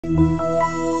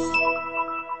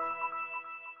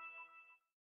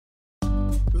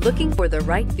Looking for the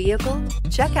right vehicle?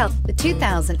 Check out the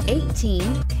 2018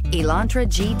 Elantra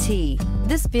GT.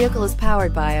 This vehicle is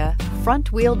powered by a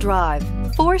front-wheel drive,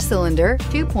 4-cylinder,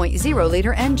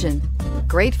 2.0-liter engine.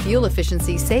 Great fuel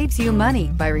efficiency saves you money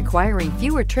by requiring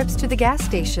fewer trips to the gas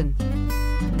station.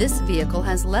 This vehicle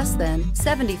has less than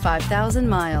 75,000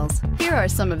 miles. Here are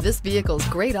some of this vehicle's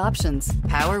great options: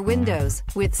 power windows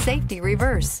with safety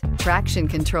reverse, traction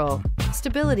control,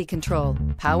 stability control,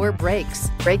 power brakes,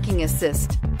 braking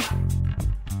assist.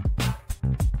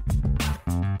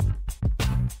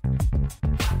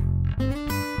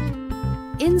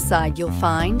 Inside you'll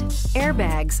find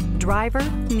airbags, driver,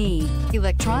 knee,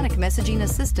 electronic messaging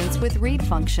assistance with read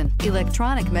function,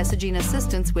 electronic messaging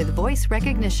assistance with voice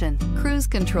recognition, cruise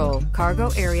control, cargo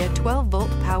area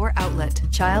 12-volt power outlet,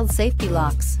 child safety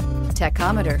locks,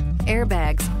 tachometer,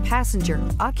 airbags, passenger,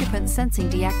 occupant sensing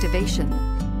deactivation.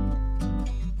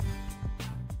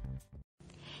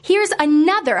 Here's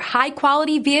another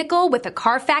high-quality vehicle with a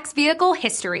Carfax Vehicle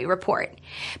History Report.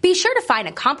 Be sure to find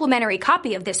a complimentary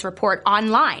copy of this report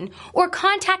online or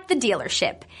contact the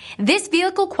dealership. This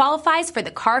vehicle qualifies for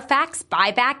the Carfax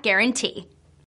Buyback Guarantee.